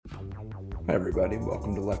Hi everybody,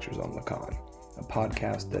 welcome to Lectures on Lacan, a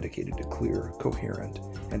podcast dedicated to clear, coherent,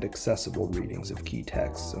 and accessible readings of key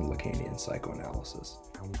texts in Lacanian psychoanalysis.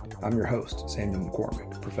 I'm your host, Samuel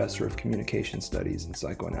McCormick, professor of communication studies and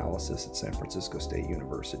psychoanalysis at San Francisco State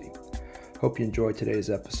University. Hope you enjoyed today's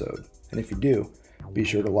episode, and if you do, be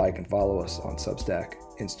sure to like and follow us on Substack,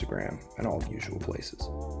 Instagram, and all the usual places.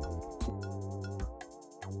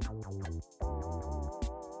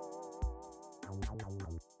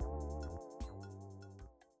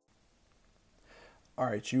 All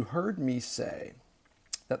right, you heard me say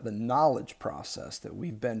that the knowledge process that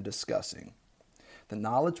we've been discussing, the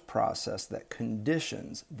knowledge process that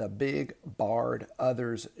conditions the big barred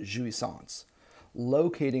other's jouissance,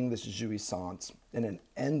 locating this jouissance in an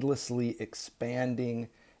endlessly expanding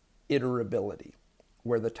iterability,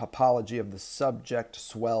 where the topology of the subject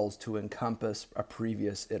swells to encompass a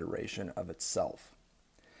previous iteration of itself.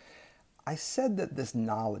 I said that this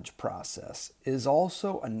knowledge process is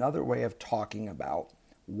also another way of talking about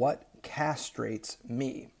what castrates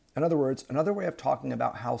me. In other words, another way of talking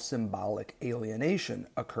about how symbolic alienation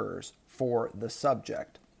occurs for the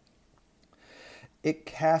subject. It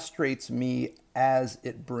castrates me as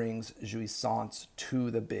it brings jouissance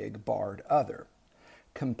to the big barred other,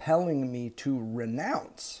 compelling me to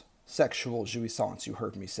renounce sexual jouissance, you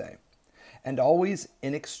heard me say, and always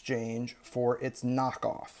in exchange for its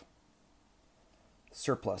knockoff,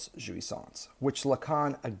 surplus jouissance, which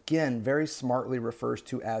Lacan again very smartly refers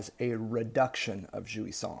to as a reduction of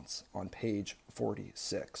jouissance on page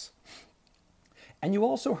 46. And you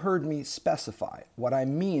also heard me specify what I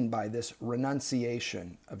mean by this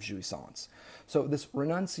renunciation of jouissance. So this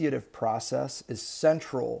renunciative process is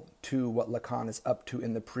central to what Lacan is up to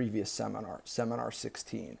in the previous seminar, Seminar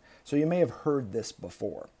 16. So you may have heard this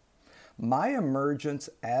before. My emergence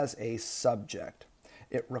as a subject,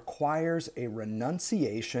 it requires a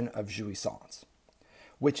renunciation of jouissance,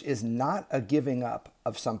 which is not a giving up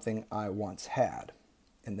of something I once had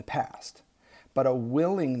in the past, but a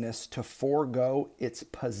willingness to forego its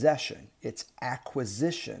possession, its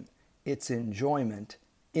acquisition, its enjoyment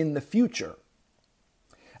in the future.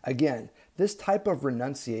 Again, this type of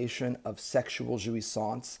renunciation of sexual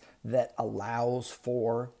jouissance that allows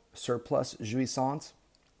for surplus jouissance,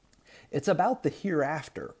 it's about the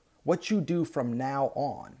hereafter, what you do from now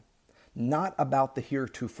on, not about the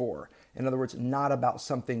heretofore. In other words, not about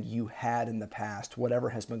something you had in the past,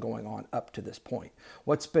 whatever has been going on up to this point.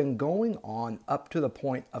 What's been going on up to the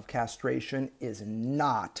point of castration is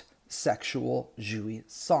not sexual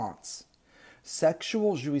jouissance.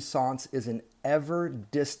 Sexual jouissance is an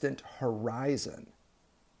ever-distant horizon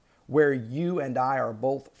where you and I are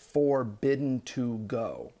both forbidden to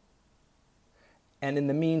go. And in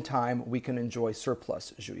the meantime, we can enjoy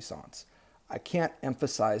surplus jouissance. I can't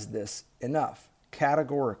emphasize this enough.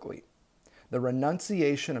 Categorically, the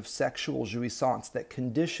renunciation of sexual jouissance that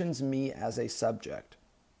conditions me as a subject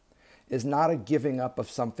is not a giving up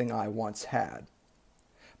of something I once had,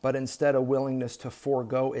 but instead a willingness to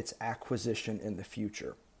forego its acquisition in the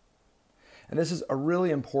future. And this is a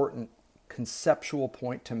really important conceptual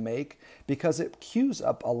point to make because it cues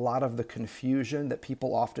up a lot of the confusion that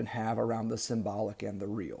people often have around the symbolic and the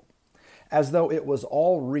real. As though it was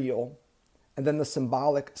all real and then the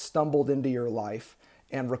symbolic stumbled into your life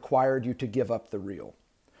and required you to give up the real.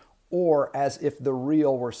 Or as if the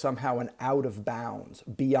real were somehow an out of bounds,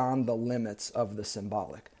 beyond the limits of the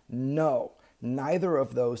symbolic. No, neither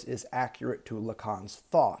of those is accurate to Lacan's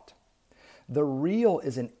thought. The real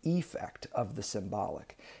is an effect of the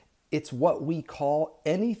symbolic. It's what we call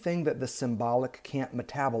anything that the symbolic can't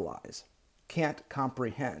metabolize, can't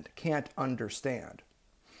comprehend, can't understand.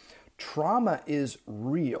 Trauma is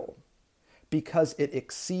real because it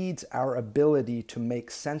exceeds our ability to make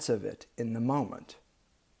sense of it in the moment,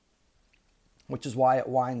 which is why it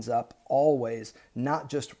winds up always not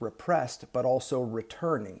just repressed, but also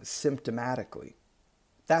returning symptomatically.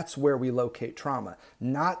 That's where we locate trauma,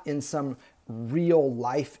 not in some real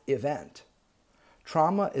life event.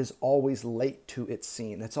 Trauma is always late to its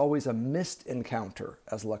scene. It's always a missed encounter,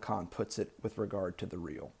 as Lacan puts it with regard to the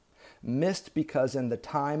real. Missed because in the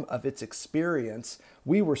time of its experience,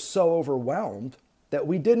 we were so overwhelmed that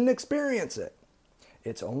we didn't experience it.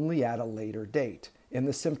 It's only at a later date, in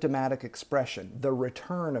the symptomatic expression, the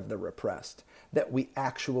return of the repressed, that we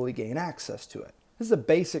actually gain access to it. This is a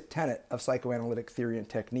basic tenet of psychoanalytic theory and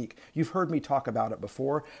technique. You've heard me talk about it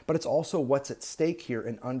before, but it's also what's at stake here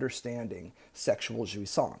in understanding sexual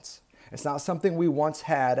jouissance. It's not something we once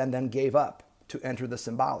had and then gave up to enter the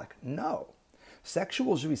symbolic. No.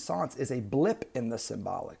 Sexual jouissance is a blip in the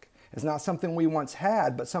symbolic. It's not something we once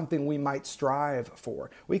had, but something we might strive for.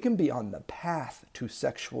 We can be on the path to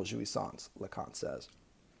sexual jouissance, Lacan says.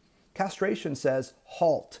 Castration says,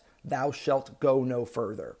 halt, thou shalt go no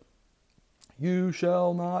further. You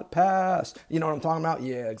shall not pass. You know what I'm talking about?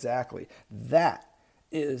 Yeah, exactly. That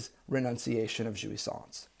is renunciation of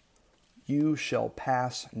jouissance. You shall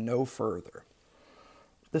pass no further.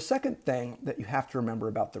 The second thing that you have to remember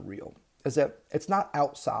about the real is that it's not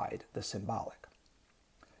outside the symbolic.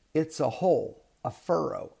 It's a hole, a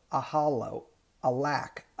furrow, a hollow, a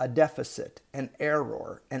lack, a deficit, an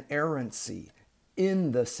error, an errancy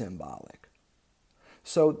in the symbolic.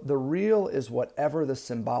 So the real is whatever the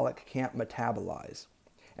symbolic can't metabolize.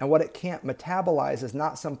 And what it can't metabolize is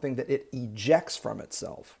not something that it ejects from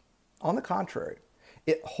itself. On the contrary,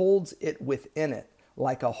 it holds it within it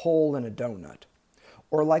like a hole in a donut,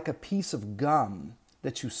 or like a piece of gum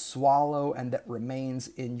that you swallow and that remains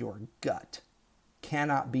in your gut,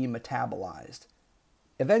 cannot be metabolized.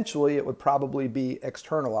 Eventually, it would probably be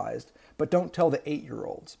externalized, but don't tell the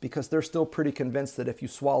 8-year-olds because they're still pretty convinced that if you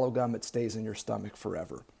swallow gum, it stays in your stomach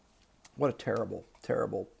forever. What a terrible,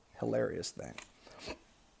 terrible, hilarious thing.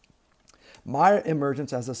 My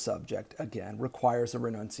emergence as a subject, again, requires a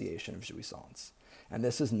renunciation of jouissance. And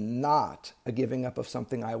this is not a giving up of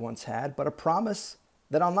something I once had, but a promise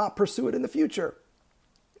that I'll not pursue it in the future.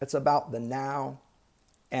 It's about the now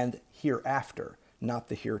and hereafter, not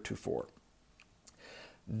the heretofore.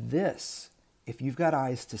 This, if you've got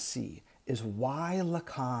eyes to see, is why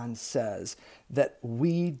Lacan says that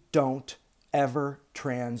we don't ever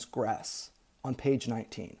transgress on page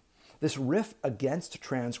 19. This riff against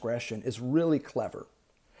transgression is really clever.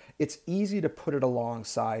 It's easy to put it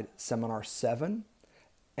alongside Seminar 7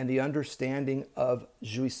 and the understanding of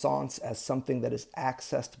jouissance as something that is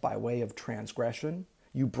accessed by way of transgression.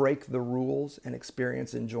 You break the rules and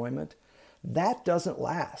experience enjoyment. That doesn't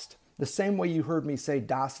last. The same way you heard me say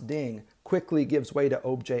das Ding quickly gives way to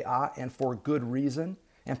Objet A, and for good reason.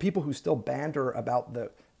 And people who still banter about the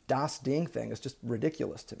das Ding thing is just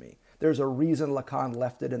ridiculous to me. There's a reason Lacan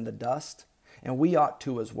left it in the dust, and we ought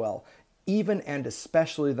to as well, even and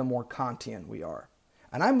especially the more Kantian we are.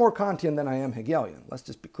 And I'm more Kantian than I am Hegelian. Let's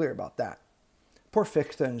just be clear about that. Poor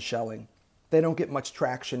Fichte and Schelling. They don't get much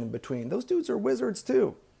traction in between. Those dudes are wizards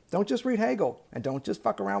too. Don't just read Hegel, and don't just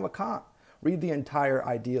fuck around with Kant. Read the entire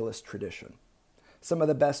idealist tradition. Some of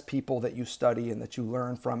the best people that you study and that you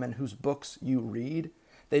learn from and whose books you read,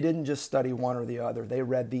 they didn't just study one or the other. They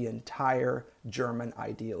read the entire German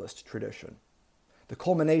idealist tradition, the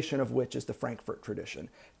culmination of which is the Frankfurt tradition.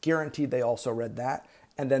 Guaranteed they also read that.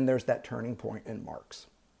 And then there's that turning point in Marx.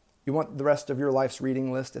 You want the rest of your life's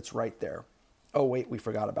reading list? It's right there. Oh, wait, we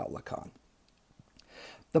forgot about Lacan.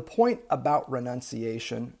 The point about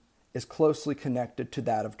renunciation is closely connected to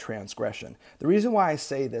that of transgression. The reason why I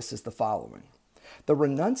say this is the following. The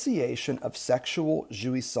renunciation of sexual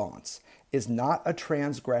jouissance is not a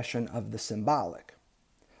transgression of the symbolic.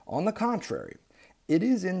 On the contrary, it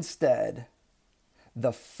is instead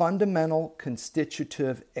the fundamental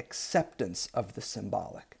constitutive acceptance of the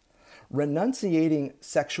symbolic. Renunciating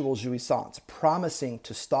sexual jouissance, promising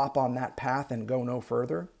to stop on that path and go no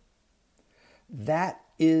further, that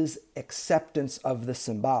is acceptance of the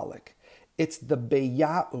symbolic. It's the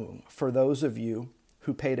Bejahung for those of you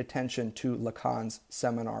who paid attention to Lacan's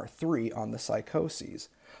Seminar 3 on the psychoses,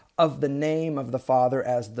 of the name of the Father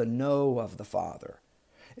as the know of the Father.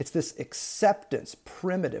 It's this acceptance,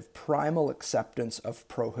 primitive, primal acceptance of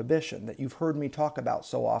prohibition that you've heard me talk about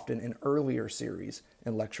so often in earlier series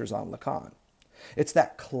in lectures on Lacan. It's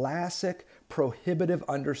that classic prohibitive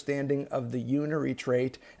understanding of the unary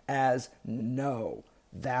trait as no,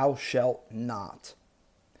 thou shalt not.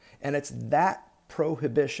 And it's that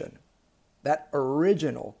prohibition, that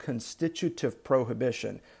original constitutive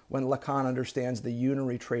prohibition, when Lacan understands the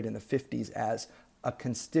unary trait in the 50s as a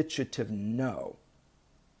constitutive no.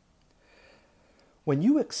 When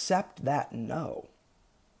you accept that no,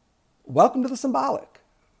 welcome to the symbolic.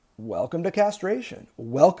 Welcome to castration.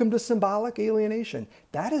 Welcome to symbolic alienation.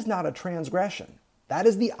 That is not a transgression. That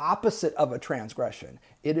is the opposite of a transgression.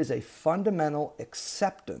 It is a fundamental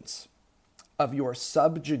acceptance of your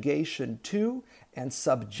subjugation to and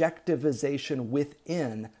subjectivization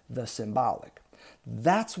within the symbolic.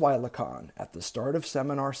 That's why Lacan, at the start of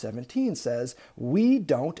Seminar 17, says, we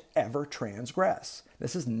don't ever transgress.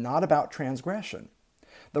 This is not about transgression.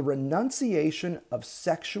 The renunciation of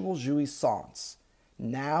sexual jouissance,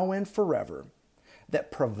 now and forever,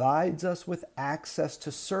 that provides us with access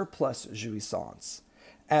to surplus jouissance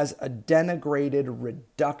as a denigrated,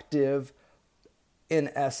 reductive, in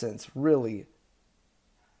essence, really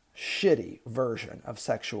shitty version of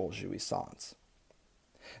sexual jouissance.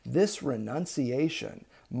 This renunciation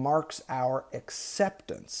marks our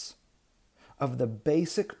acceptance of the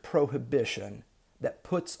basic prohibition that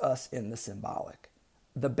puts us in the symbolic,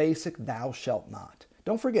 the basic thou shalt not.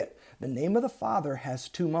 Don't forget, the name of the Father has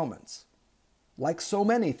two moments, like so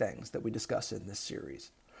many things that we discuss in this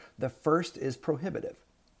series. The first is prohibitive.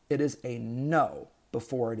 It is a no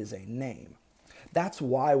before it is a name. That's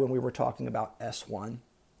why when we were talking about S1,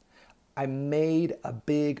 I made a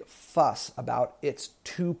big fuss about its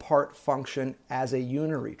two-part function as a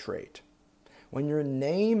unary trait. When your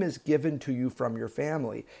name is given to you from your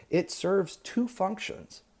family, it serves two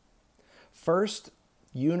functions. First,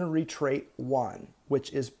 unary trait 1,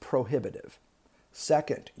 which is prohibitive.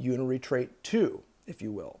 Second, unary trait 2, if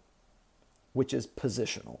you will, which is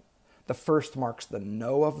positional. The first marks the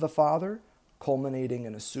no of the Father, culminating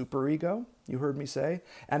in a superego, you heard me say,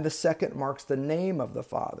 and the second marks the name of the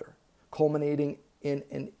Father, culminating in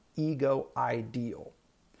an ego ideal.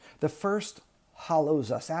 The first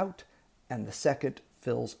hollows us out, and the second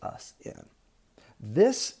fills us in.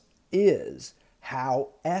 This is how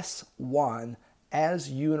S1 as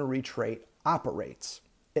unary trait operates.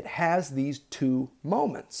 It has these two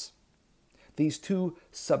moments, these two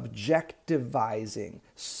subjectivizing,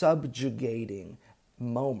 subjugating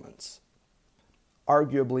moments,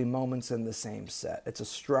 arguably moments in the same set. It's a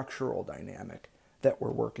structural dynamic that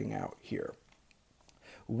we're working out here.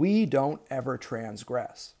 We don't ever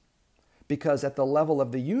transgress because at the level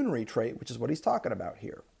of the unary trait, which is what he's talking about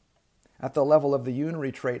here, at the level of the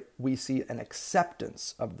unary trait, we see an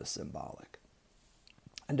acceptance of the symbolic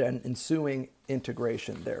and an ensuing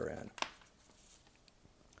integration therein.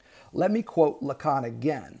 Let me quote Lacan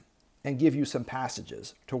again and give you some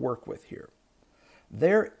passages to work with here.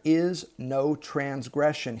 There is no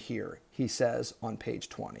transgression here, he says on page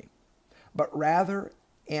 20, but rather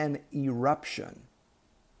an eruption.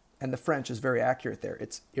 And the French is very accurate there.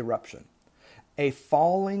 It's eruption. A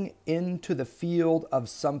falling into the field of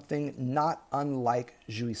something not unlike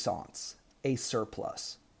jouissance, a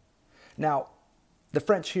surplus. Now, the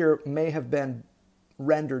French here may have been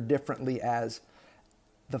rendered differently as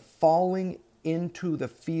the falling into the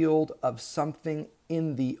field of something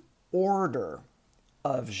in the order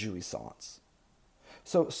of jouissance.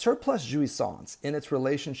 So surplus jouissance in its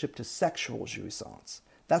relationship to sexual jouissance,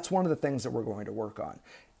 that's one of the things that we're going to work on.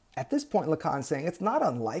 At this point, Lacan's saying it's not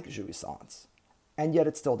unlike jouissance, and yet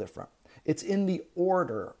it's still different. It's in the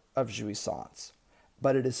order of jouissance,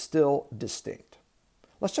 but it is still distinct.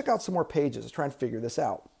 Let's check out some more pages to try and figure this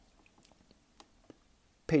out.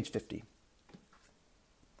 Page 50.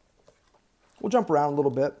 We'll jump around a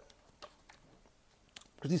little bit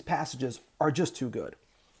because these passages are just too good.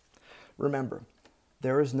 Remember,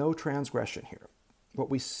 there is no transgression here.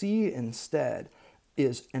 What we see instead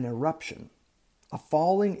is an eruption, a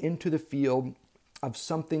falling into the field of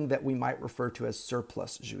something that we might refer to as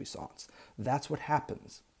surplus jouissance. That's what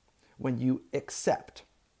happens when you accept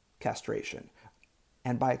castration.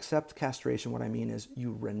 And by accept castration, what I mean is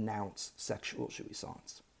you renounce sexual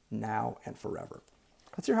jouissance now and forever.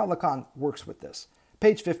 Let's hear how Lacan works with this.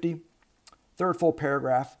 Page 50, third full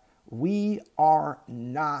paragraph. We are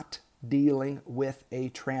not dealing with a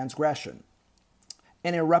transgression,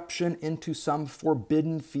 an eruption into some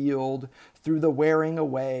forbidden field through the wearing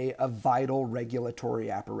away of vital regulatory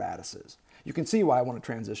apparatuses. You can see why I want to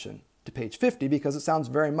transition to page 50 because it sounds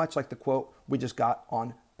very much like the quote we just got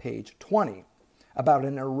on page 20 about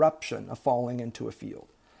an eruption of falling into a field.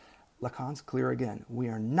 Lacan's clear again. We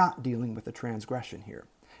are not dealing with a transgression here.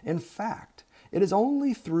 In fact, it is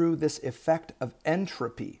only through this effect of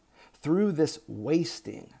entropy, through this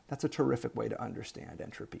wasting, that's a terrific way to understand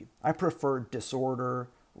entropy. I prefer disorder,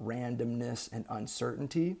 randomness, and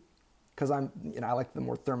uncertainty because I like the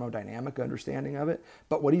more thermodynamic understanding of it.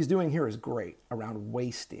 But what he's doing here is great around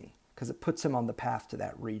wasting because it puts him on the path to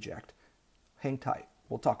that reject. Hang tight.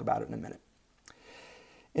 We'll talk about it in a minute.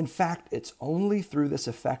 In fact, it's only through this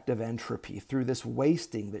effect of entropy, through this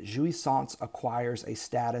wasting, that jouissance acquires a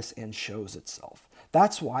status and shows itself.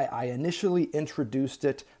 That's why I initially introduced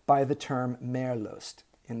it by the term Mehrlust,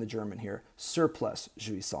 in the German here, surplus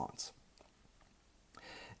jouissance.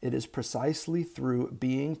 It is precisely through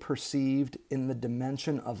being perceived in the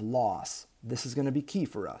dimension of loss, this is going to be key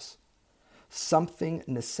for us. Something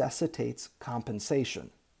necessitates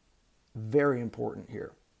compensation. Very important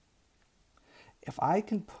here. If I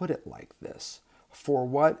can put it like this, for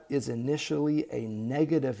what is initially a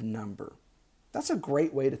negative number, that's a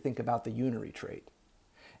great way to think about the unary trait.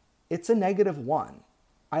 It's a -1.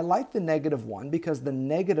 I like the -1 because the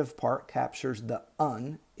negative part captures the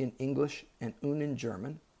un in English and un in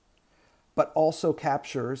German, but also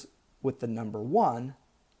captures with the number 1,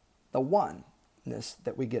 the 1 ness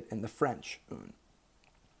that we get in the French un.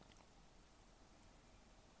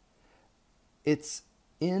 It's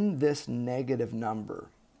in this negative number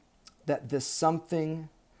that this something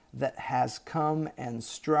that has come and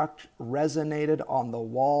struck resonated on the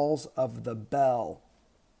walls of the bell.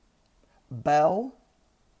 Bell?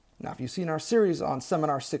 Now, if you've seen our series on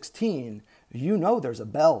Seminar 16, you know there's a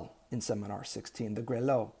bell in Seminar 16, the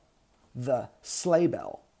grelot, the sleigh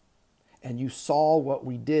bell. And you saw what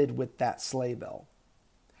we did with that sleigh bell.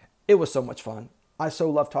 It was so much fun. I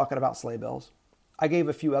so love talking about sleigh bells. I gave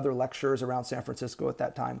a few other lectures around San Francisco at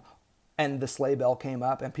that time, and the sleigh bell came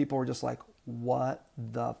up, and people were just like, what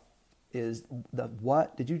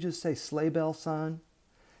did you just say sleigh bell, son?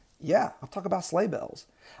 Yeah, I'll talk about sleigh bells.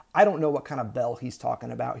 I don't know what kind of bell he's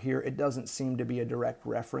talking about here. It doesn't seem to be a direct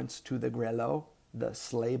reference to the grelot, the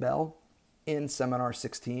sleigh bell, in Seminar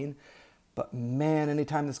 16. But man,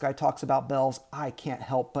 anytime this guy talks about bells, I can't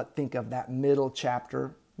help but think of that middle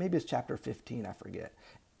chapter, maybe it's chapter 15, I forget,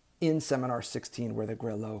 in Seminar 16 where the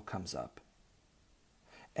grelot comes up.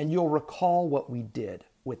 And you'll recall what we did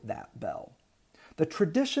with that bell. The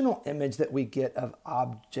traditional image that we get of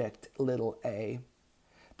object little a,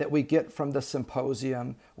 that we get from the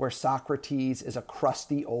symposium where Socrates is a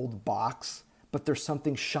crusty old box, but there's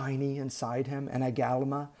something shiny inside him, an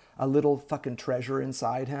agalma, a little fucking treasure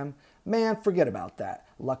inside him. Man, forget about that.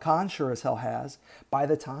 Lacan sure as hell has. By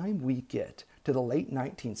the time we get to the late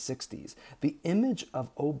 1960s, the image of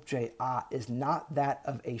objet A is not that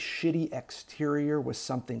of a shitty exterior with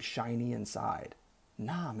something shiny inside.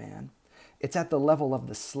 Nah, man. It's at the level of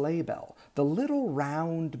the sleigh bell, the little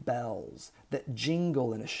round bells that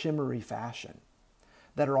jingle in a shimmery fashion,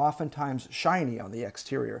 that are oftentimes shiny on the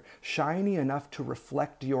exterior, shiny enough to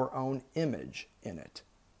reflect your own image in it.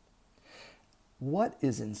 What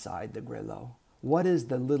is inside the grelot? What is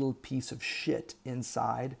the little piece of shit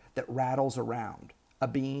inside that rattles around? A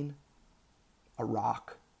bean? A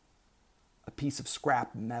rock? A piece of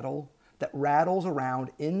scrap metal that rattles around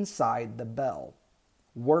inside the bell,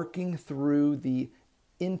 working through the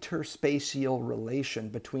interspatial relation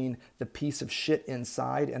between the piece of shit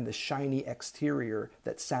inside and the shiny exterior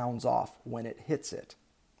that sounds off when it hits it.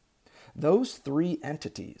 Those three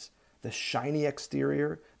entities, the shiny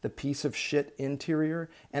exterior, the piece of shit interior,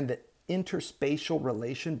 and the interspatial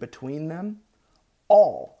relation between them,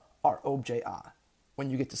 all are objet A when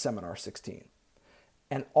you get to Seminar 16.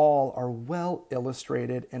 And all are well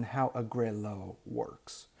illustrated in how a grelot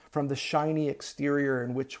works. From the shiny exterior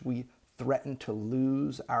in which we threaten to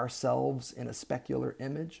lose ourselves in a specular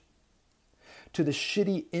image, to the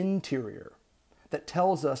shitty interior that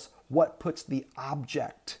tells us what puts the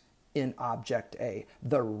object in object A,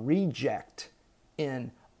 the reject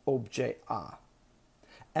in objet A.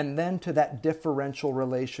 And then to that differential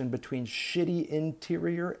relation between shitty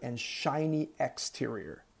interior and shiny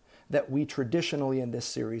exterior that we traditionally in this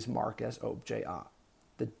series mark as objet A,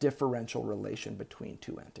 the differential relation between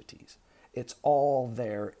two entities. It's all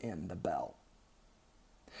there in the bell.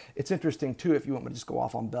 It's interesting too, if you want me to just go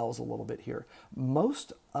off on bells a little bit here,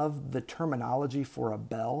 most of the terminology for a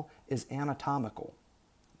bell is anatomical.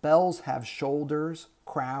 Bells have shoulders,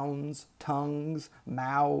 crowns, tongues,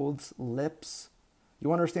 mouths, lips.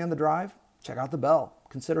 You understand the drive? Check out the bell.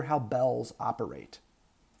 Consider how bells operate.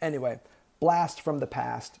 Anyway, blast from the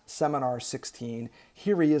past, Seminar 16.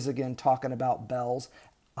 Here he is again talking about bells.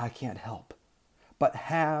 I can't help but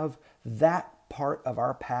have that part of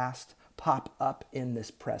our past pop up in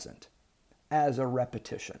this present as a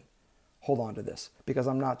repetition. Hold on to this, because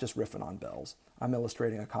I'm not just riffing on bells. I'm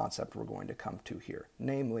illustrating a concept we're going to come to here,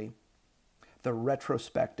 namely the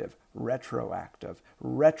retrospective, retroactive,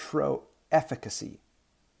 retro-efficacy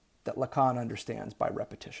that Lacan understands by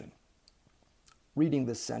repetition. Reading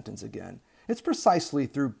this sentence again, it's precisely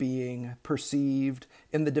through being perceived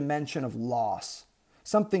in the dimension of loss.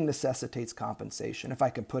 Something necessitates compensation, if I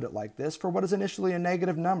could put it like this, for what is initially a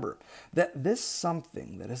negative number. That this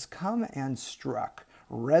something that has come and struck,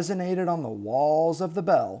 resonated on the walls of the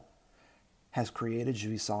bell, has created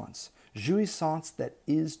jouissance. Jouissance that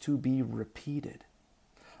is to be repeated.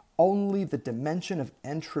 Only the dimension of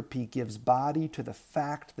entropy gives body to the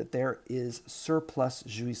fact that there is surplus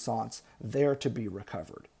jouissance there to be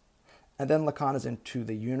recovered. And then Lacan is into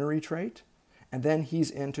the unary trait, and then he's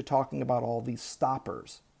into talking about all these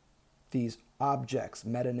stoppers, these objects,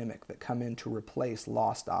 metonymic, that come in to replace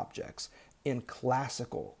lost objects in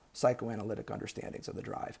classical psychoanalytic understandings of the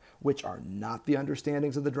drive, which are not the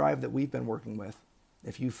understandings of the drive that we've been working with.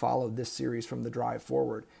 If you followed this series from the drive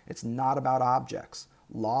forward, it's not about objects,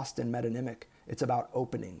 lost and metonymic. It's about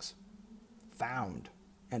openings, found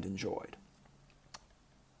and enjoyed.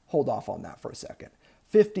 Hold off on that for a second.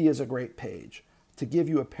 50 is a great page. to give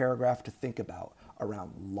you a paragraph to think about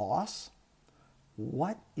around loss.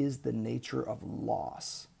 What is the nature of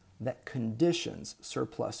loss that conditions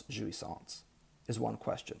surplus jouissance is one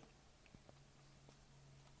question.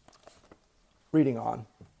 Reading on,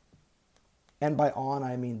 and by on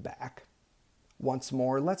I mean back. Once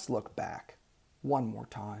more, let's look back one more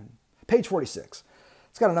time. Page 46.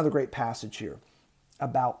 It's got another great passage here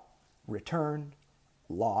about return,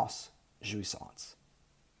 loss, jouissance.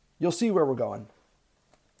 You'll see where we're going.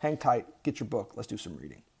 Hang tight, get your book, let's do some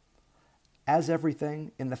reading. As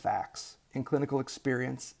everything in the facts in clinical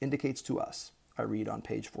experience indicates to us, I read on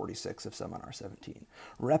page 46 of Seminar 17,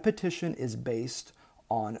 repetition is based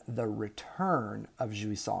on the return of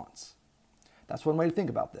jouissance. That's one way to think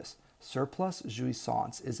about this. Surplus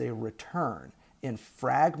jouissance is a return in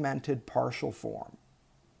fragmented partial form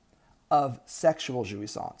of sexual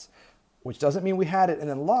jouissance, which doesn't mean we had it and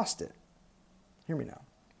then lost it. Hear me now.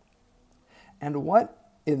 And what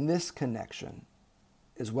in this connection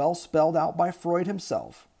is well spelled out by Freud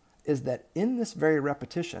himself is that in this very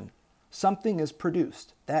repetition, something is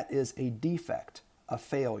produced that is a defect, a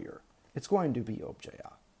failure. It's going to be objet.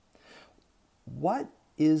 What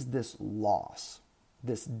is this loss,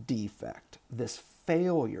 this defect, this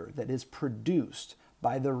failure that is produced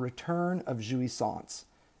by the return of jouissance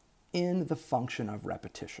in the function of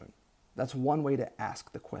repetition? That's one way to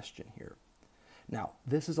ask the question here. Now,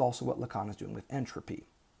 this is also what Lacan is doing with entropy,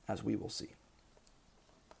 as we will see.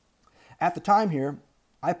 At the time here,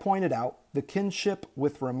 I pointed out the kinship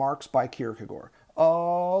with remarks by Kierkegaard.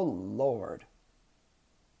 Oh, Lord.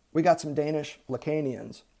 We got some Danish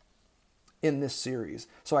Lacanians in this series,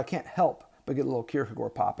 so I can't help but get a little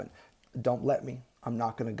Kierkegaard popping. Don't let me. I'm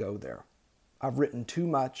not going to go there. I've written too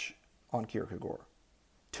much on Kierkegaard.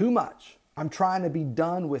 Too much. I'm trying to be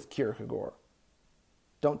done with Kierkegaard.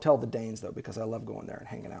 Don't tell the Danes, though, because I love going there and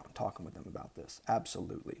hanging out and talking with them about this.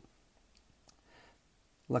 Absolutely.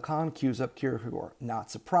 Lacan cues up Kierkegaard, not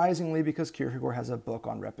surprisingly, because Kierkegaard has a book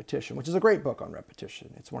on repetition, which is a great book on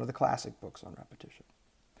repetition. It's one of the classic books on repetition.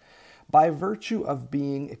 By virtue of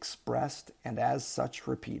being expressed and as such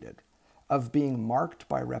repeated, of being marked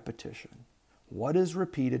by repetition, what is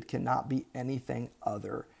repeated cannot be anything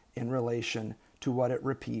other in relation to what it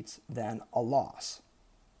repeats than a loss.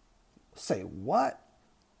 Say what?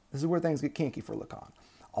 This is where things get kinky for Lacan.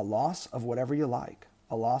 A loss of whatever you like,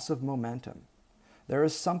 a loss of momentum. There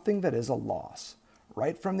is something that is a loss.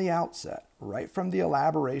 Right from the outset, right from the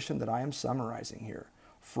elaboration that I am summarizing here,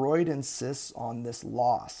 Freud insists on this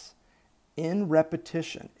loss. In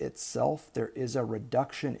repetition itself, there is a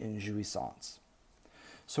reduction in jouissance.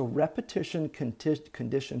 So repetition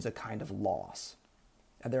conditions a kind of loss.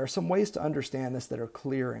 And there are some ways to understand this that are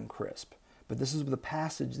clear and crisp. But this is the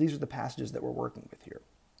passage, these are the passages that we're working with here.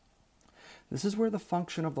 This is where the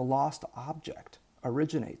function of the lost object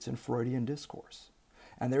originates in Freudian discourse.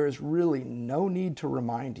 And there is really no need to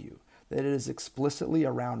remind you that it is explicitly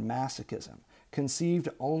around masochism, conceived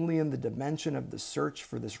only in the dimension of the search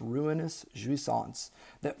for this ruinous jouissance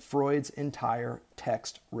that Freud's entire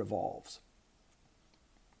text revolves.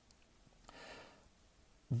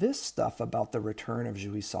 This stuff about the return of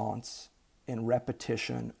jouissance in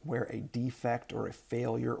repetition where a defect or a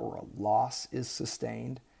failure or a loss is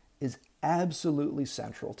sustained is absolutely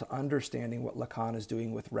central to understanding what Lacan is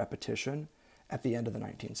doing with repetition at the end of the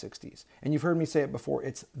 1960s. And you've heard me say it before,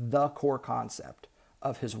 it's the core concept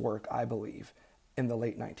of his work, I believe, in the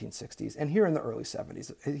late 1960s. And here in the early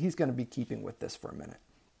 70s, he's going to be keeping with this for a minute.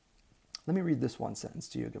 Let me read this one sentence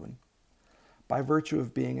to you again. By virtue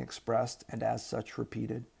of being expressed and as such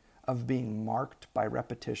repeated, of being marked by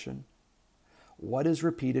repetition, what is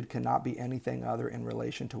repeated cannot be anything other in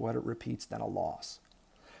relation to what it repeats than a loss.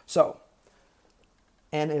 So,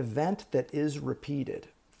 an event that is repeated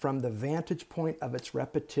from the vantage point of its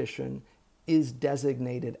repetition is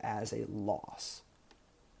designated as a loss.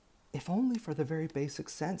 If only for the very basic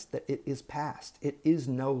sense that it is past. It is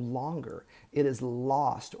no longer. It is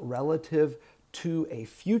lost relative to a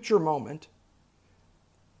future moment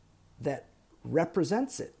that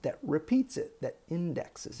represents it, that repeats it, that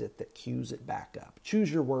indexes it, that cues it back up.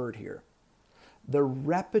 Choose your word here. The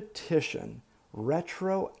repetition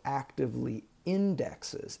retroactively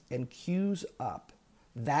indexes and cues up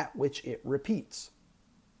that which it repeats.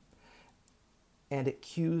 And it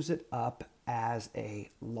cues it up as a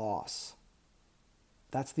loss.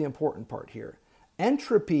 That's the important part here.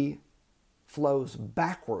 Entropy flows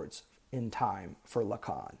backwards in time for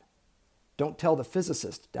Lacan. Don't tell the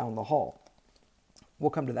physicist down the hall. We'll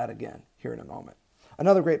come to that again here in a moment.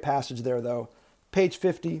 Another great passage there, though, page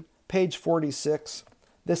 50, page 46.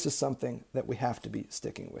 This is something that we have to be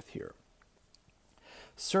sticking with here.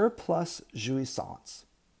 Surplus jouissance,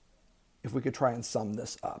 if we could try and sum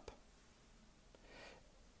this up,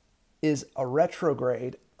 is a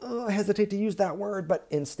retrograde, I hesitate to use that word, but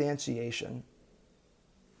instantiation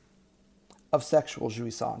of sexual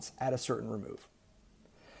jouissance at a certain remove.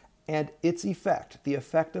 And its effect, the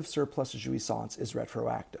effect of surplus jouissance, is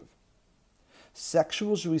retroactive.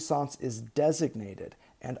 Sexual jouissance is designated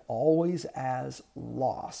and always as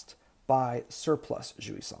lost by surplus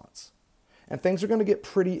jouissance. And things are going to get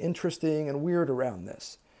pretty interesting and weird around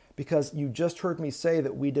this, because you just heard me say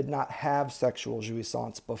that we did not have sexual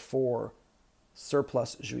jouissance before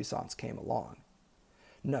surplus jouissance came along.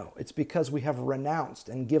 No, it's because we have renounced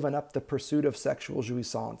and given up the pursuit of sexual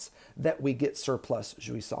jouissance that we get surplus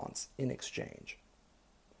jouissance in exchange.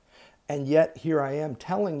 And yet here I am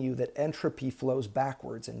telling you that entropy flows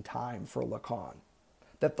backwards in time for Lacan,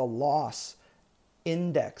 that the loss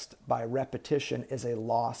indexed by repetition is a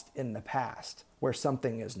loss in the past, where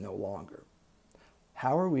something is no longer.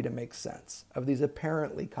 How are we to make sense of these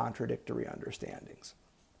apparently contradictory understandings?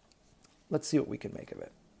 Let's see what we can make of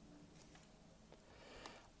it.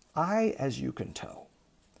 I, as you can tell,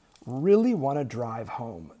 really want to drive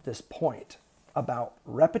home this point about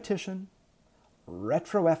repetition,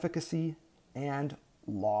 retroefficacy, and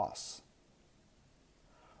loss.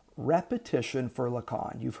 Repetition for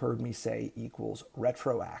Lacan, you've heard me say, equals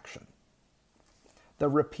retroaction. The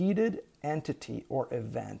repeated entity or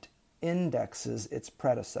event indexes its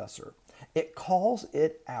predecessor. It calls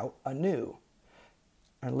it out anew.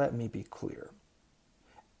 And let me be clear.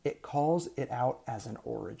 It calls it out as an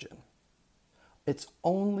origin. It's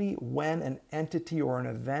only when an entity or an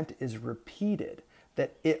event is repeated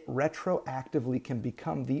that it retroactively can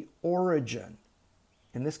become the origin,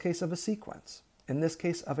 in this case of a sequence, in this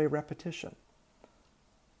case of a repetition.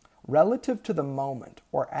 Relative to the moment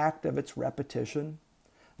or act of its repetition,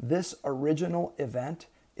 this original event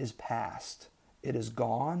is past. It is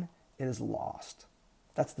gone. It is lost.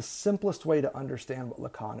 That's the simplest way to understand what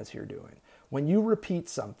Lacan is here doing. When you repeat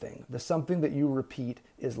something, the something that you repeat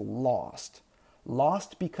is lost.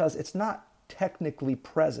 Lost because it's not technically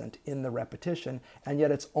present in the repetition, and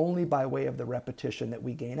yet it's only by way of the repetition that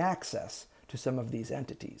we gain access to some of these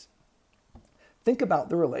entities. Think about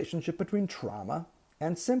the relationship between trauma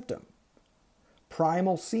and symptom,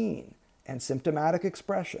 primal scene and symptomatic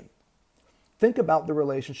expression. Think about the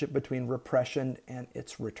relationship between repression and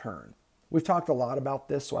its return. We've talked a lot about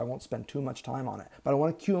this, so I won't spend too much time on it, but I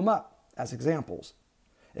want to cue them up as examples.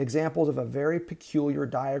 Examples of a very peculiar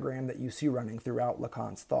diagram that you see running throughout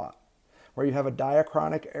Lacan's thought, where you have a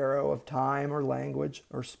diachronic arrow of time or language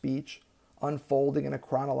or speech unfolding in a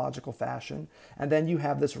chronological fashion, and then you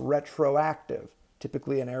have this retroactive,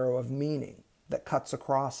 typically an arrow of meaning, that cuts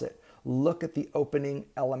across it. Look at the opening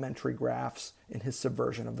elementary graphs in his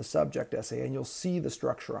Subversion of the Subject essay, and you'll see the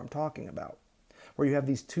structure I'm talking about, where you have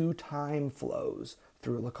these two time flows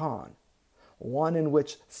through Lacan. One in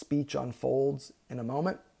which speech unfolds in a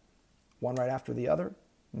moment, one right after the other,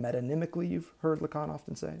 metonymically, you've heard Lacan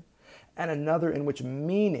often say, and another in which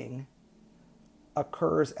meaning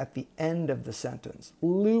occurs at the end of the sentence,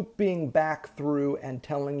 looping back through and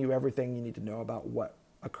telling you everything you need to know about what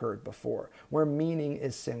occurred before, where meaning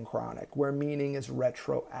is synchronic, where meaning is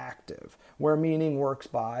retroactive, where meaning works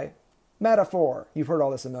by metaphor. You've heard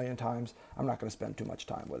all this a million times. I'm not going to spend too much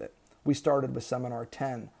time with it. We started with Seminar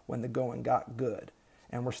 10 when the going got good,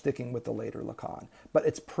 and we're sticking with the later Lacan. But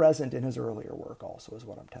it's present in his earlier work also, is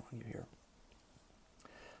what I'm telling you here.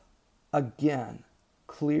 Again,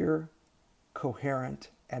 clear, coherent,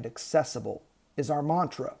 and accessible is our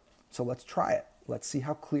mantra. So let's try it. Let's see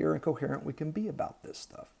how clear and coherent we can be about this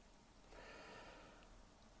stuff.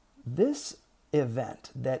 This event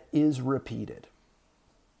that is repeated,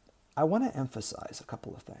 I want to emphasize a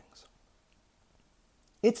couple of things.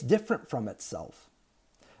 It's different from itself.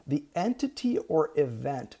 The entity or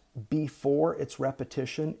event before its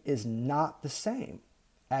repetition is not the same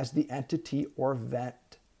as the entity or event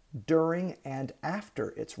during and after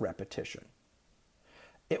its repetition.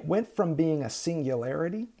 It went from being a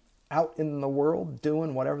singularity out in the world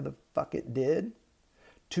doing whatever the fuck it did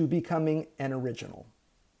to becoming an original,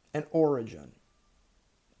 an origin,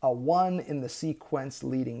 a one in the sequence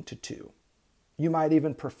leading to two. You might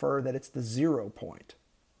even prefer that it's the 0 point.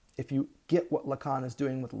 If you get what Lacan is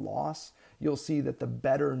doing with loss, you'll see that the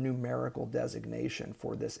better numerical designation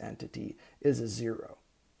for this entity is a 0.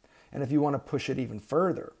 And if you want to push it even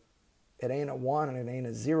further, it ain't a 1 and it ain't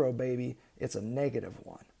a 0, baby. It's a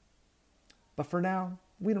 -1. But for now,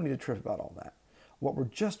 we don't need to trip about all that. What we're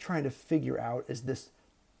just trying to figure out is this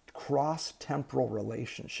cross-temporal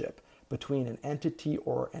relationship between an entity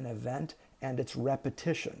or an event and its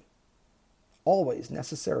repetition. always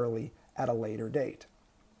necessarily at a later date.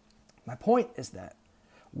 My point is that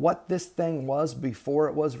what this thing was before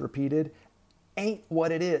it was repeated ain't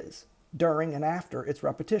what it is during and after its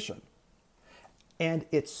repetition. And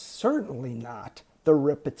it's certainly not the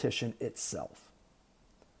repetition itself.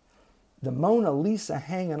 The Mona Lisa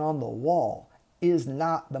hanging on the wall is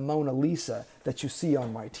not the Mona Lisa that you see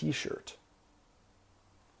on my t-shirt.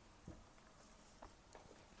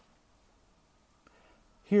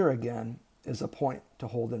 Here again is a point to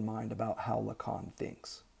hold in mind about how Lacan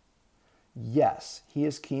thinks. Yes, he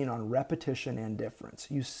is keen on repetition and difference.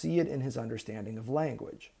 You see it in his understanding of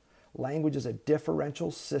language. Language is a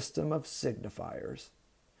differential system of signifiers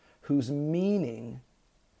whose meaning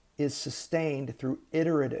is sustained through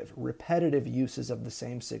iterative, repetitive uses of the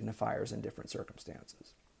same signifiers in different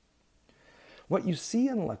circumstances. What you see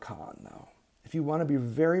in Lacan, though, if you want to be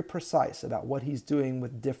very precise about what he's doing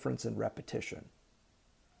with difference and repetition,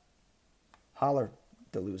 holler,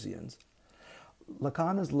 Deleuzians,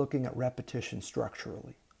 Lacan is looking at repetition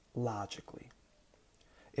structurally, logically.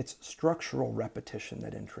 It's structural repetition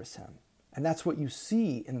that interests him. And that's what you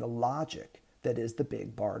see in the logic that is the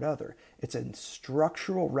big barred other. It's a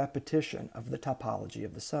structural repetition of the topology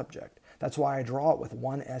of the subject. That's why I draw it with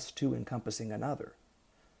one S2 encompassing another.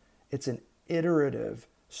 It's an iterative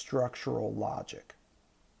structural logic.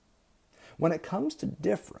 When it comes to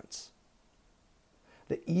difference,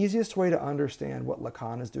 the easiest way to understand what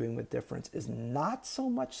Lacan is doing with difference is not so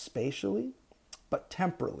much spatially, but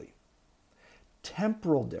temporally.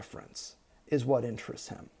 Temporal difference is what interests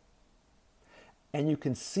him. And you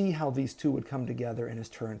can see how these two would come together in his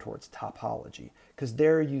turn towards topology, because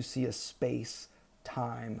there you see a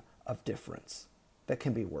space-time of difference that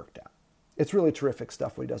can be worked out. It's really terrific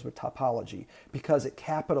stuff what he does with topology, because it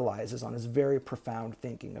capitalizes on his very profound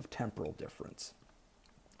thinking of temporal difference.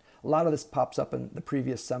 A lot of this pops up in the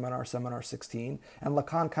previous seminar, Seminar 16, and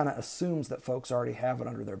Lacan kind of assumes that folks already have it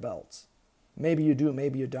under their belts. Maybe you do,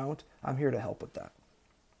 maybe you don't. I'm here to help with that.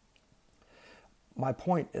 My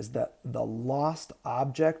point is that the lost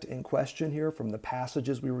object in question here from the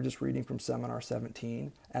passages we were just reading from Seminar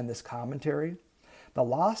 17 and this commentary, the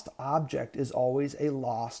lost object is always a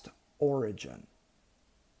lost origin,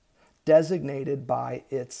 designated by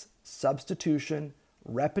its substitution,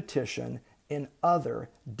 repetition, in other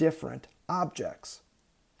different objects.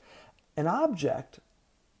 An object,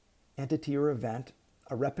 entity or event,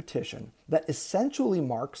 a repetition, that essentially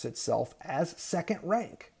marks itself as second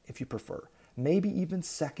rank, if you prefer, maybe even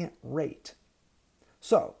second rate.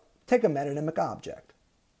 So, take a metonymic object,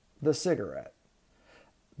 the cigarette.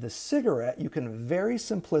 The cigarette, you can very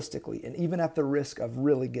simplistically, and even at the risk of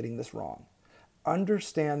really getting this wrong,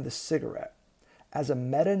 understand the cigarette as a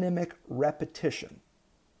metonymic repetition.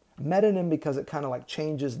 Metonym because it kind of like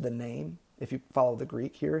changes the name, if you follow the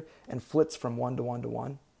Greek here, and flits from one to one to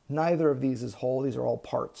one. Neither of these is whole. These are all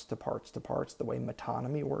parts to parts to parts, the way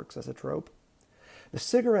metonymy works as a trope. The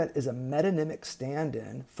cigarette is a metonymic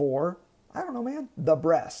stand-in for, I don't know, man, the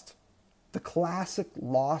breast. The classic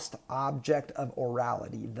lost object of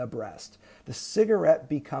orality, the breast. The cigarette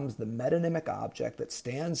becomes the metonymic object that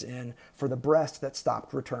stands in for the breast that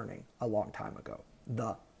stopped returning a long time ago.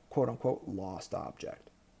 The quote-unquote lost object.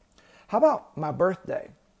 How about my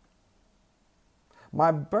birthday?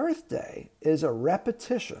 My birthday is a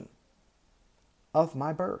repetition of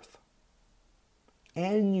my birth.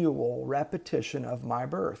 Annual repetition of my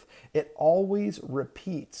birth. It always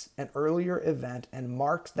repeats an earlier event and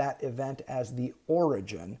marks that event as the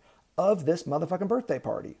origin of this motherfucking birthday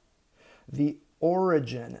party. The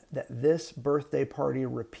origin that this birthday party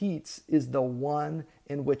repeats is the one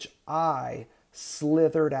in which I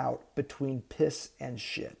slithered out between piss and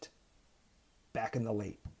shit. Back in the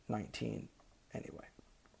late 19, anyway.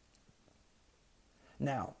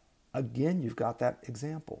 Now, again, you've got that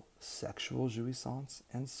example, sexual jouissance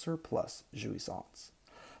and surplus jouissance.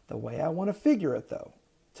 The way I want to figure it, though,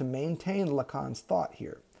 to maintain Lacan's thought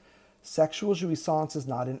here, sexual jouissance is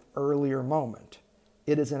not an earlier moment.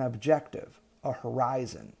 It is an objective, a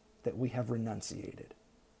horizon that we have renunciated,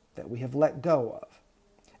 that we have let go of.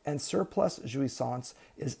 And surplus jouissance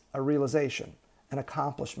is a realization, an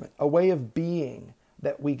accomplishment, a way of being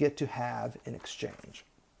that we get to have in exchange.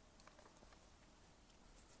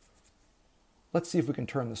 Let's see if we can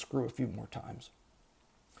turn the screw a few more times.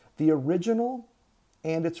 The original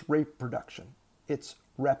and its reproduction, its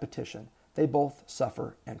repetition, they both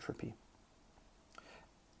suffer entropy.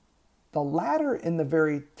 The latter in the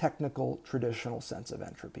very technical, traditional sense of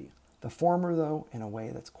entropy. The former, though, in a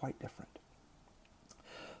way that's quite different.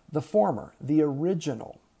 The former, the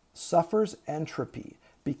original, suffers entropy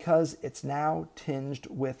because it's now tinged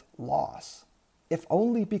with loss. if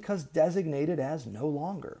only because designated as no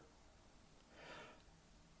longer.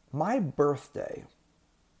 My birthday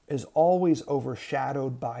is always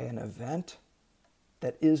overshadowed by an event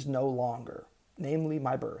that is no longer, namely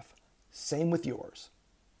my birth. Same with yours.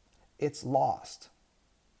 It's lost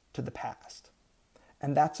to the past.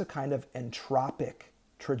 And that's a kind of entropic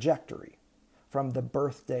trajectory from the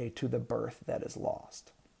birthday to the birth that is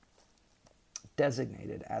lost,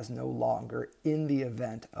 designated as no longer in the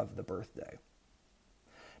event of the birthday.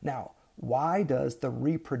 Now, why does the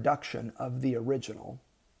reproduction of the original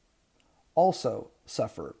also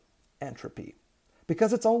suffer entropy?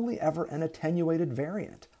 Because it's only ever an attenuated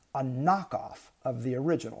variant, a knockoff of the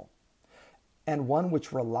original, and one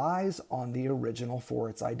which relies on the original for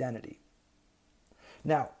its identity.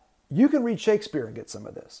 Now, you can read Shakespeare and get some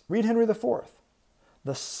of this. Read Henry IV.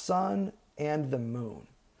 The sun and the moon.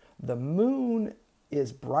 The moon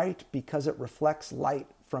is bright because it reflects light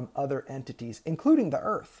from other entities, including the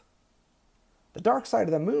earth. The dark side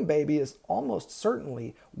of the moon, baby, is almost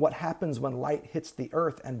certainly what happens when light hits the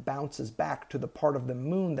earth and bounces back to the part of the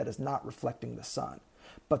moon that is not reflecting the sun.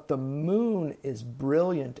 But the moon is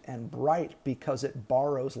brilliant and bright because it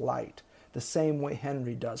borrows light, the same way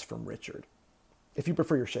Henry does from Richard. If you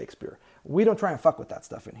prefer your Shakespeare. We don't try and fuck with that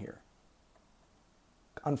stuff in here.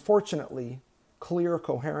 Unfortunately, clear,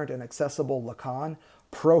 coherent, and accessible Lacan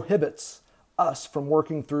prohibits us from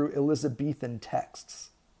working through Elizabethan texts.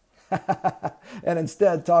 And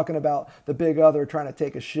instead talking about the big other trying to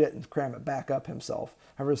take a shit and cram it back up himself.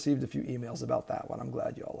 I've received a few emails about that one. I'm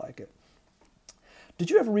glad you all like it. Did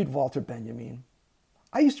you ever read Walter Benjamin?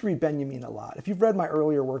 I used to read Benjamin a lot. If you've read my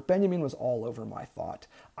earlier work, Benjamin was all over my thought.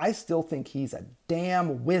 I still think he's a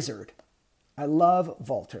damn wizard. I love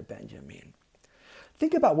Walter Benjamin.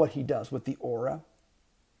 Think about what he does with the aura.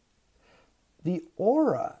 The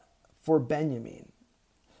aura for Benjamin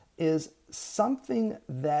is something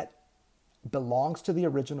that belongs to the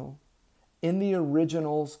original, in the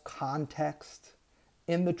original's context,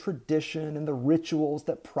 in the tradition and the rituals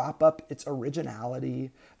that prop up its originality.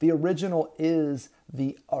 The original is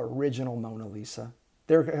the original Mona Lisa.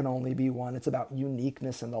 There can only be one. It's about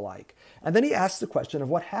uniqueness and the like. And then he asks the question of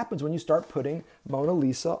what happens when you start putting Mona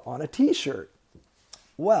Lisa on a t-shirt.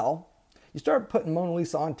 Well, you start putting Mona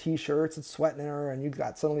Lisa on t-shirts and sweating her, and you've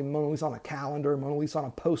got suddenly Mona Lisa on a calendar, Mona Lisa on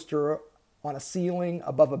a poster, on a ceiling,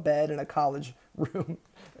 above a bed in a college room,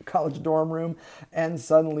 a college dorm room, and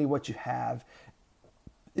suddenly what you have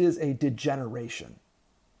is a degeneration,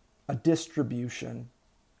 a distribution,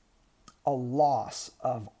 a loss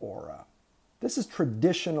of aura. This is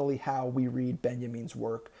traditionally how we read Benjamin's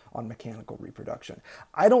work on mechanical reproduction.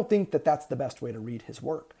 I don't think that that's the best way to read his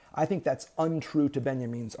work. I think that's untrue to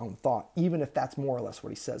Benjamin's own thought, even if that's more or less what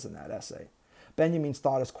he says in that essay. Benjamin's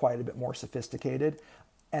thought is quite a bit more sophisticated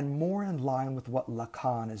and more in line with what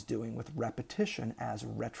Lacan is doing with repetition as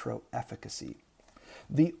retroefficacy.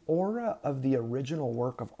 The aura of the original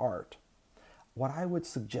work of art, what I would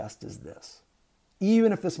suggest is this.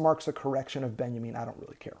 Even if this marks a correction of Benjamin, I don't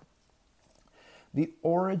really care. The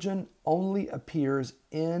origin only appears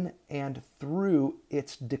in and through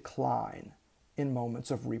its decline in moments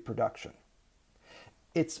of reproduction.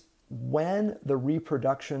 It's when the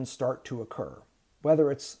reproductions start to occur,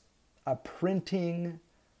 whether it's a printing,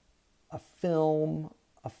 a film,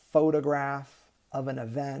 a photograph of an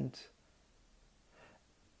event.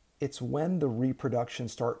 It's when the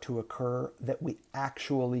reproductions start to occur that we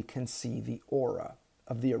actually can see the aura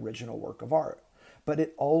of the original work of art. But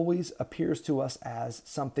it always appears to us as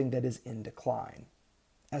something that is in decline,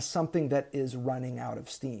 as something that is running out of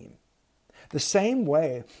steam. The same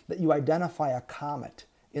way that you identify a comet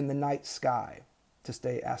in the night sky, to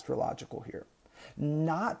stay astrological here,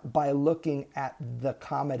 not by looking at the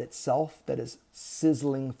comet itself that is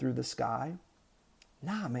sizzling through the sky.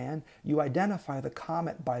 Nah, man, you identify the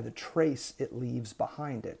comet by the trace it leaves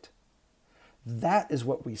behind it. That is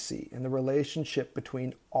what we see in the relationship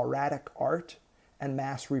between auratic art and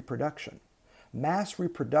mass reproduction. Mass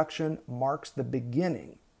reproduction marks the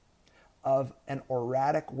beginning of an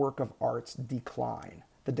auratic work of art's decline,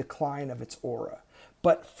 the decline of its aura.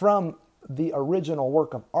 But from the original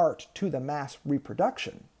work of art to the mass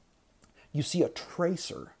reproduction, you see a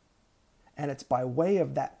tracer. And it's by way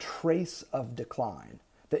of that trace of decline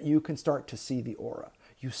that you can start to see the aura.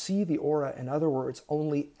 You see the aura, in other words,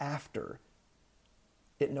 only after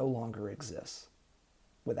it no longer exists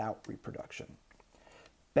without reproduction.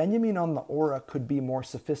 Benjamin on the aura could be more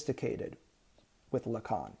sophisticated with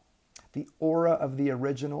Lacan. The aura of the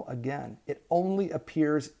original, again, it only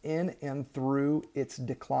appears in and through its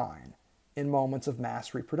decline in moments of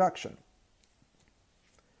mass reproduction.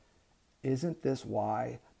 Isn't this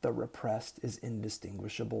why the repressed is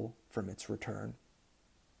indistinguishable from its return?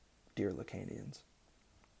 Dear Lacanians.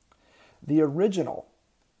 The original,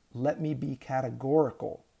 let me be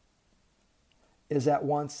categorical, is at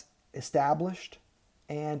once established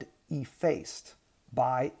and effaced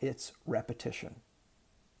by its repetition.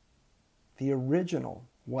 The original,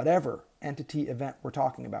 whatever entity event we're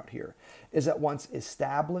talking about here, is at once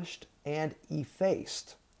established and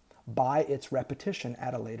effaced by its repetition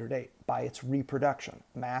at a later date, by its reproduction,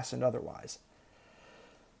 mass and otherwise.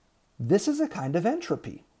 This is a kind of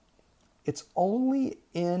entropy. It's only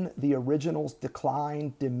in the original's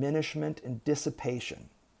decline, diminishment, and dissipation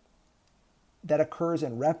that occurs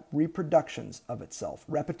in reproductions of itself,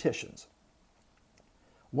 repetitions,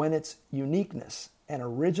 when its uniqueness and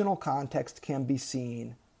original context can be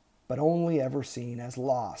seen, but only ever seen as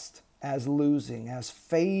lost, as losing, as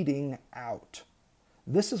fading out.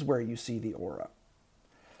 This is where you see the aura.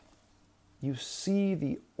 You see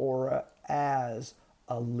the aura as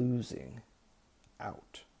a losing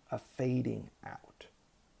out, a fading out,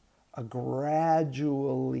 a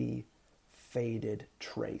gradually faded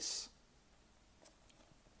trace.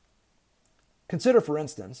 Consider, for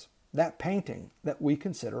instance, that painting that we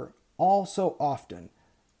consider all so often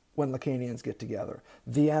when Lacanians get together,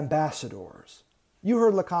 the ambassadors. You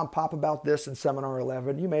heard Lacan pop about this in Seminar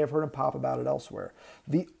 11. You may have heard him pop about it elsewhere.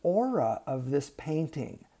 The aura of this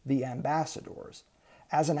painting, the ambassadors,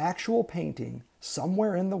 as an actual painting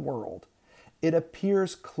somewhere in the world, it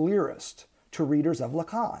appears clearest to readers of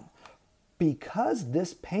Lacan because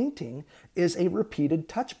this painting is a repeated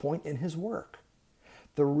touch point in his work.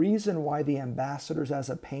 The reason why the ambassadors as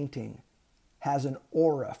a painting has an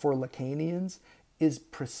aura for Lacanians is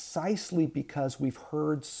precisely because we've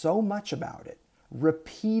heard so much about it,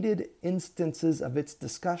 repeated instances of its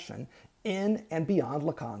discussion in and beyond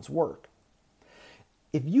Lacan's work.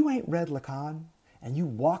 If you ain't read Lacan and you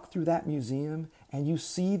walk through that museum and you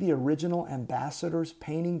see the original ambassadors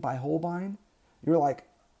painting by Holbein, you're like,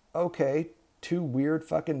 okay, two weird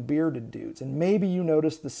fucking bearded dudes. And maybe you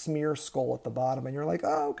notice the smear skull at the bottom and you're like,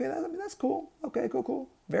 oh, okay, that's cool. Okay, cool.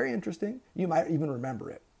 Very interesting. You might even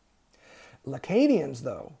remember it. Lacanians,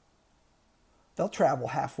 though, they'll travel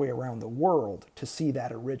halfway around the world to see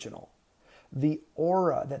that original. The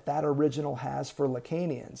aura that original has for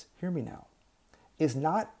Lacanians, hear me now, is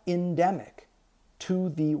not endemic to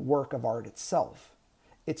the work of art itself.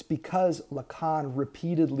 It's because Lacan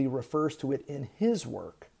repeatedly refers to it in his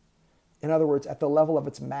work. In other words, at the level of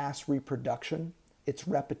its mass reproduction, its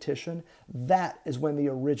repetition, that is when the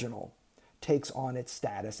original takes on its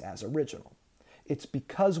status as original. It's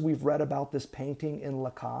because we've read about this painting in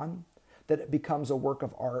Lacan that it becomes a work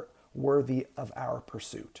of art worthy of our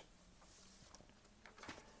pursuit.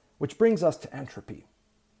 Which brings us to entropy.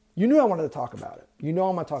 You knew I wanted to talk about it. You know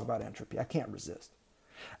I'm going to talk about entropy. I can't resist.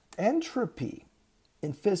 Entropy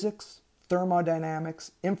in physics,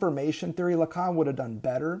 thermodynamics, information theory, Lacan would have done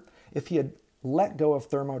better if he had let go of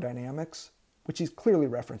thermodynamics, which he clearly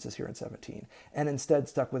references here in 17, and instead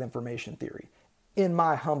stuck with information theory, in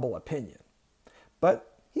my humble opinion.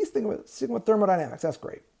 But he's sticking with thermodynamics. That's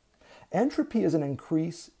great. Entropy is an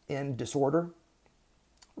increase in disorder,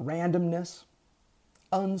 randomness,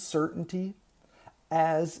 uncertainty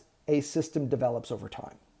as a system develops over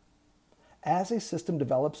time. As a system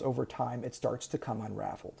develops over time, it starts to come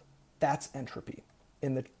unraveled. That's entropy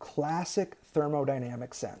in the classic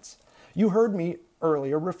thermodynamic sense. You heard me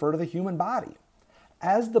earlier refer to the human body.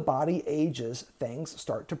 As the body ages, things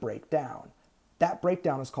start to break down. That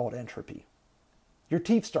breakdown is called entropy. Your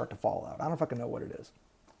teeth start to fall out. I don't fucking know what it is.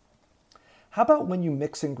 How about when you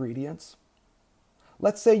mix ingredients?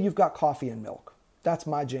 Let's say you've got coffee and milk. That's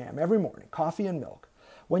my jam every morning, coffee and milk.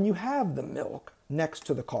 When you have the milk next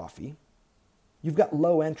to the coffee, you've got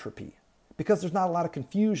low entropy because there's not a lot of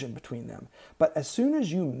confusion between them. But as soon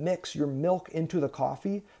as you mix your milk into the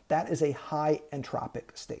coffee, that is a high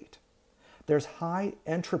entropic state. There's high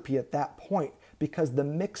entropy at that point because the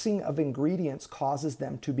mixing of ingredients causes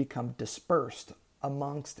them to become dispersed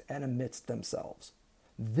amongst and amidst themselves.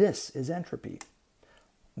 This is entropy.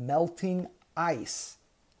 Melting ice.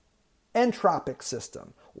 Entropic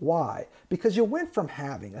system. Why? Because you went from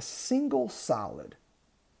having a single solid,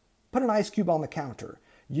 put an ice cube on the counter,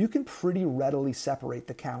 you can pretty readily separate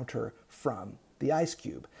the counter from the ice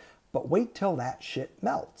cube. But wait till that shit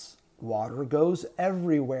melts. Water goes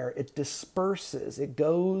everywhere. It disperses. It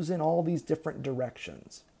goes in all these different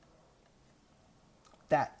directions.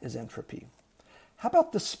 That is entropy. How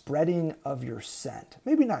about the spreading of your scent?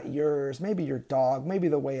 Maybe not yours, maybe your dog, maybe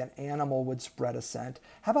the way an animal would spread a scent.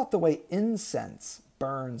 How about the way incense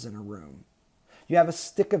burns in a room? You have a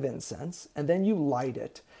stick of incense, and then you light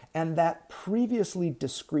it, and that previously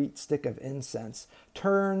discrete stick of incense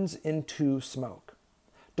turns into smoke.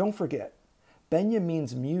 Don't forget,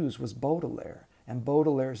 Benjamin's muse was Baudelaire, and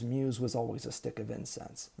Baudelaire's muse was always a stick of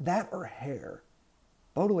incense. That or hair.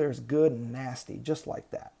 Baudelaire's good and nasty, just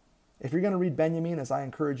like that. If you're going to read Benjamin, as I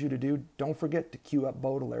encourage you to do, don't forget to cue up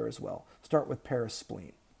Baudelaire as well. Start with Paris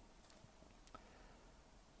Spleen.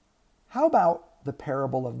 How about the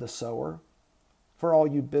parable of the sower? For all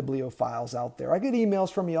you bibliophiles out there, I get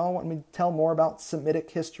emails from y'all wanting me to tell more about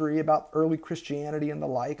Semitic history, about early Christianity and the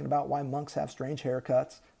like, and about why monks have strange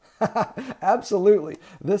haircuts. Absolutely.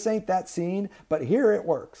 This ain't that scene, but here it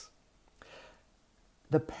works.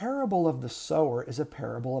 The parable of the sower is a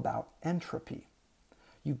parable about entropy.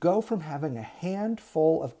 You go from having a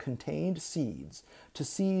handful of contained seeds to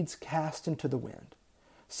seeds cast into the wind,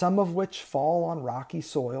 some of which fall on rocky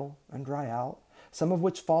soil and dry out, some of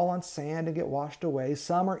which fall on sand and get washed away,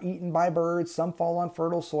 some are eaten by birds, some fall on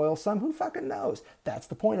fertile soil, some who fucking knows. That's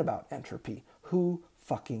the point about entropy. Who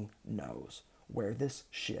fucking knows where this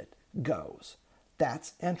shit goes?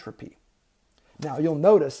 That's entropy. Now, you'll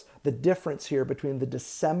notice the difference here between the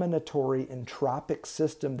disseminatory entropic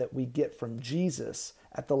system that we get from Jesus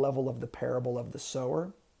at the level of the parable of the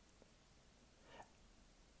sower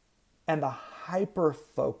and the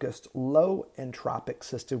hyper-focused, low entropic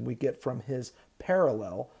system we get from his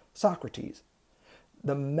parallel, Socrates.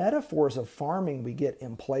 The metaphors of farming we get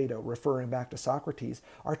in Plato, referring back to Socrates,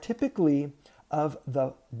 are typically of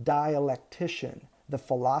the dialectician, the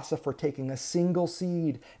philosopher taking a single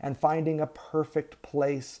seed and finding a perfect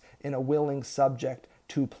place in a willing subject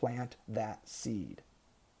to plant that seed.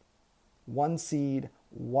 One seed,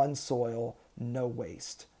 one soil, no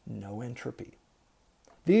waste, no entropy.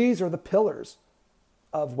 These are the pillars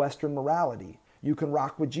of Western morality. You can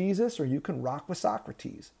rock with Jesus or you can rock with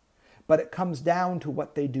Socrates. But it comes down to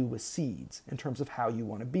what they do with seeds in terms of how you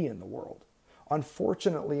want to be in the world.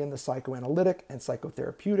 Unfortunately, in the psychoanalytic and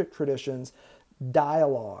psychotherapeutic traditions,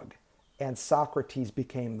 dialogue and Socrates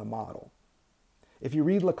became the model. If you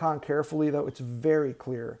read Lacan carefully, though, it's very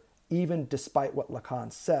clear, even despite what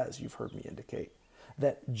Lacan says, you've heard me indicate,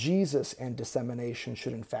 that Jesus and dissemination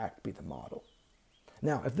should in fact be the model.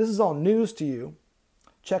 Now, if this is all news to you,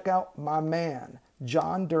 check out my man,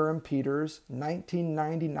 John Durham Peters'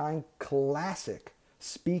 1999 classic,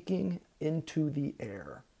 Speaking into the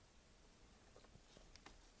Air.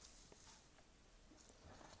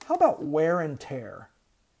 How about wear and tear?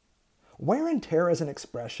 Wear and tear as an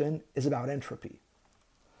expression is about entropy.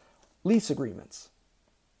 Lease agreements.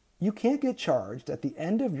 You can't get charged at the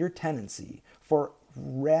end of your tenancy for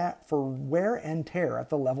wear and tear at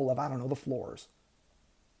the level of, the floors.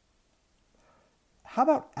 How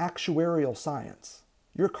about actuarial science?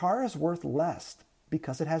 Your car is worth less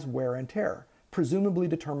because it has wear and tear, presumably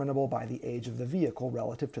determinable by the age of the vehicle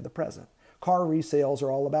relative to the present. Car resales are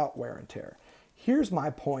all about wear and tear. Here's my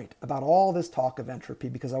point about all this talk of entropy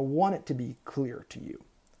because I want it to be clear to you.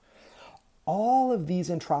 All of these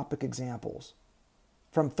entropic examples,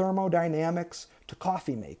 from thermodynamics to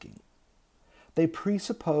coffee making, they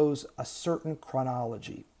presuppose a certain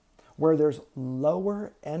chronology where there's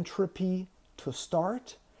lower entropy to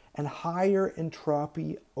start and higher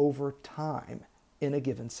entropy over time in a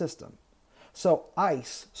given system. So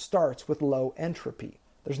ice starts with low entropy.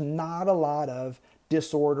 There's not a lot of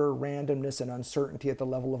disorder, randomness, and uncertainty at the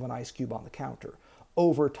level of an ice cube on the counter.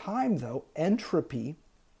 Over time, though, entropy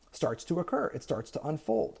starts to occur. It starts to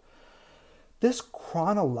unfold. This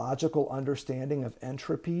chronological understanding of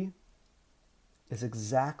entropy is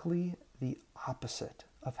exactly the opposite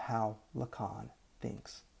of how Lacan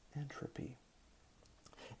thinks entropy.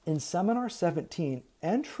 In Seminar 17,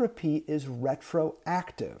 entropy is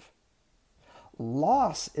retroactive.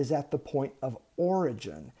 Loss is at the point of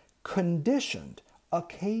origin, conditioned,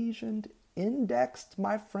 occasioned, indexed,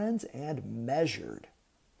 my friends, and measured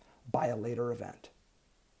by a later event.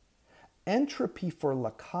 Entropy for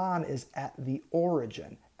Lacan is at the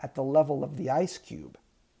origin, at the level of the ice cube,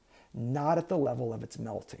 not at the level of its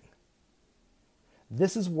melting.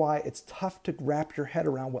 This is why it's tough to wrap your head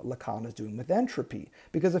around what Lacan is doing with entropy.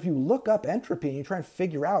 Because if you look up entropy and you try and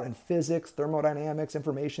figure out in physics, thermodynamics,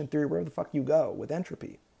 information theory, wherever the fuck you go with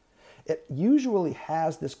entropy, it usually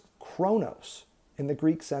has this chronos in the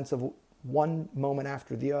Greek sense of one moment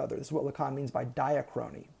after the other. This is what Lacan means by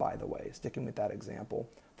diachrony, by the way, sticking with that example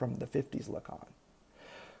from the 50s Lacan.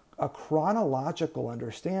 A chronological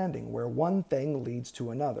understanding where one thing leads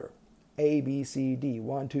to another. A, B, C, D,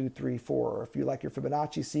 1, 2, 3, 4. Or if you like your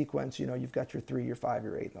Fibonacci sequence, you've got your 3, your 5,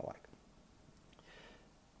 your 8, and the like.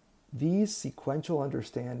 These sequential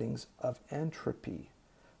understandings of entropy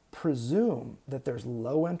presume that there's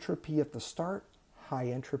low entropy at the start, high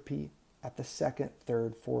entropy at the second,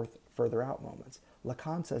 third, fourth, further out moments.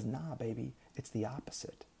 Lacan says, nah, baby, it's the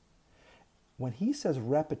opposite. When he says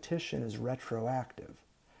repetition is retroactive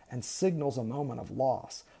and signals a moment of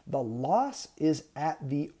loss, the loss is at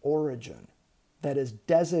the origin that is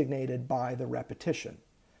designated by the repetition.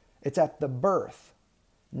 It's at the birth,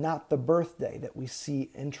 not the birthday, that we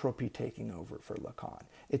see entropy taking over for Lacan.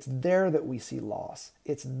 It's there that we see loss.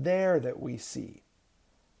 It's there that we see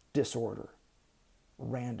disorder,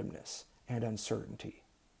 randomness, and uncertainty.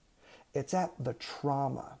 It's at the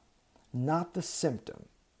trauma, not the symptom,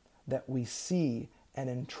 that we see an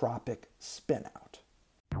entropic spin-out.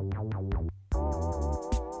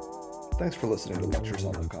 Thanks for listening to Lectures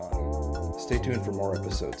on Lacan. Stay tuned for more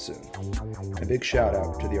episodes soon. A big shout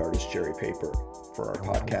out to the artist Jerry Paper for our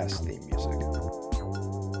podcast theme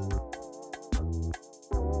music.